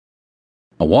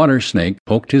A water snake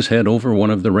poked his head over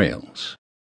one of the rails.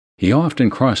 He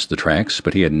often crossed the tracks,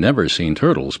 but he had never seen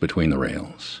turtles between the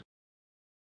rails.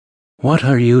 "What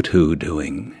are you two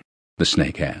doing?" the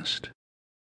snake asked.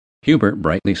 Hubert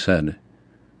brightly said,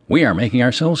 "We are making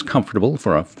ourselves comfortable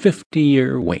for a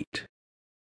 50-year wait."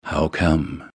 "How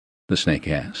come?" the snake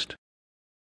asked.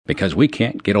 "Because we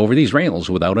can't get over these rails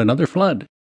without another flood,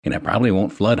 and it probably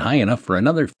won't flood high enough for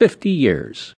another 50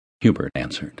 years, Hubert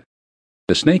answered.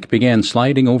 The snake began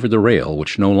sliding over the rail,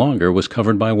 which no longer was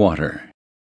covered by water.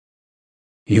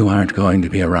 "You aren't going to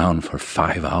be around for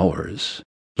 5 hours,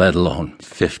 let alone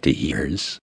 50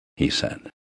 years, he said.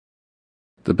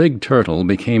 The big turtle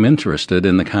became interested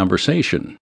in the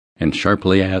conversation and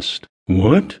sharply asked,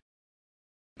 "What?"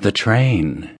 "The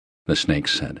train," the snake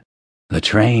said. "The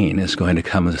train is going to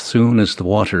come as soon as the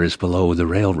water is below the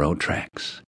railroad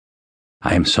tracks.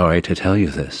 I am sorry to tell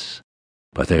you this,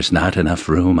 but there's not enough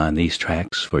room on these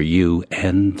tracks for you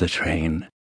and the train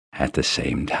at the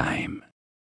same time."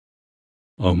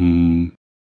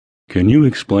 Can you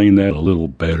explain that a little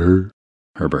better?"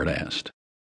 Herbert asked.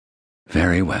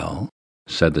 "Very well,"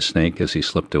 said the snake as he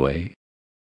slipped away.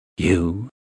 "You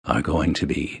are going to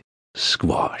be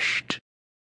squashed."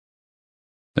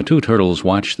 The two turtles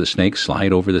watched the snake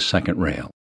slide over the second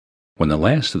rail. When the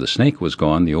last of the snake was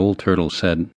gone, the old turtle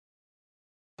said,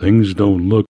 "Things don't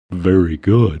look very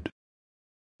good."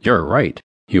 "You're right,"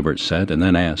 Hubert said, and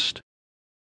then asked,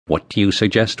 "What do you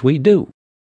suggest we do?"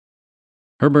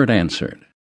 Herbert answered,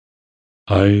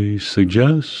 "I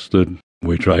suggest that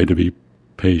we try to be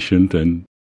patient and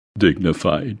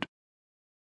dignified."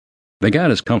 They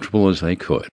got as comfortable as they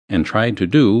could and tried to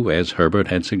do as Herbert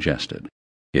had suggested.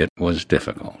 It was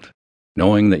difficult.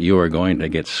 Knowing that you are going to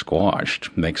get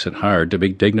squashed makes it hard to be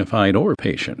dignified or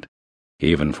patient,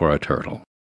 even for a turtle.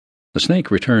 The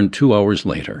snake returned 2 hours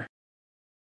later.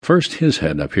 First his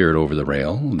head appeared over the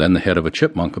rail, then the head of a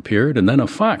chipmunk appeared, and then a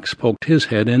fox poked his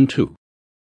head in too.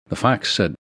 The fox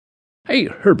said, "Hey,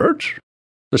 Herbert,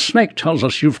 the snake tells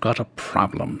us you've got a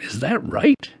problem. Is that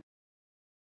right?"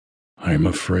 "I'm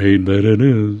afraid that it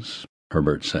is,"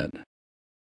 Herbert said.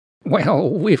 "Well,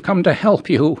 we've come to help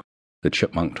you," the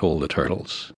chipmunk told the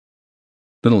turtles.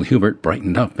 Little Hubert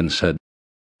brightened up and said,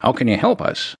 "How can you help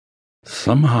us?"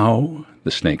 "Somehow,"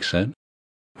 the snake said,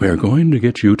 "we're going to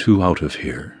get you two out of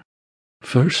here.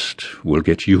 First, we'll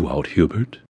get you out,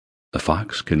 Hubert. The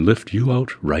fox can lift you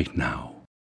out right now."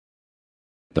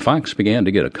 The fox began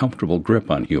to get a comfortable grip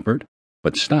on Hubert,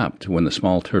 but stopped when the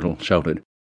small turtle shouted,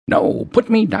 "No, put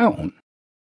me down."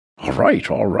 All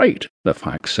right, the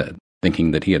fox said,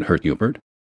 thinking that he had hurt Hubert.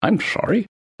 "I'm sorry.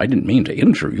 I didn't mean to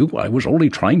injure you. I was only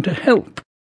trying to help."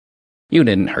 "You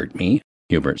didn't hurt me,"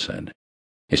 Hubert said.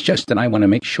 "It's just that I want to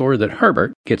make sure that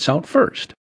Herbert gets out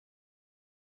first."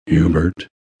 "Hubert,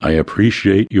 I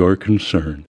appreciate your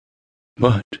concern,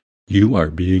 but you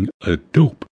are being a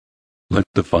dope. Let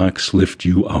the fox lift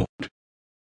you out."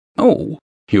 "Oh,"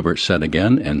 Hubert said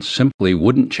again, and simply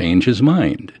wouldn't change his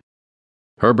mind.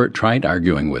 Herbert tried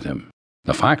arguing with him.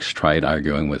 The fox tried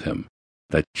arguing with him.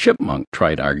 The chipmunk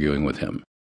tried arguing with him.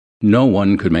 No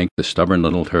one could make the stubborn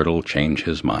little turtle change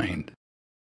his mind.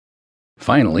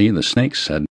 Finally, the snake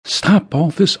said, "Stop all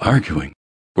this arguing.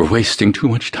 We're wasting too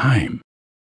much time.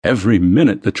 Every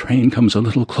minute the train comes a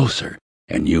little closer,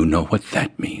 and you know what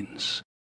that means."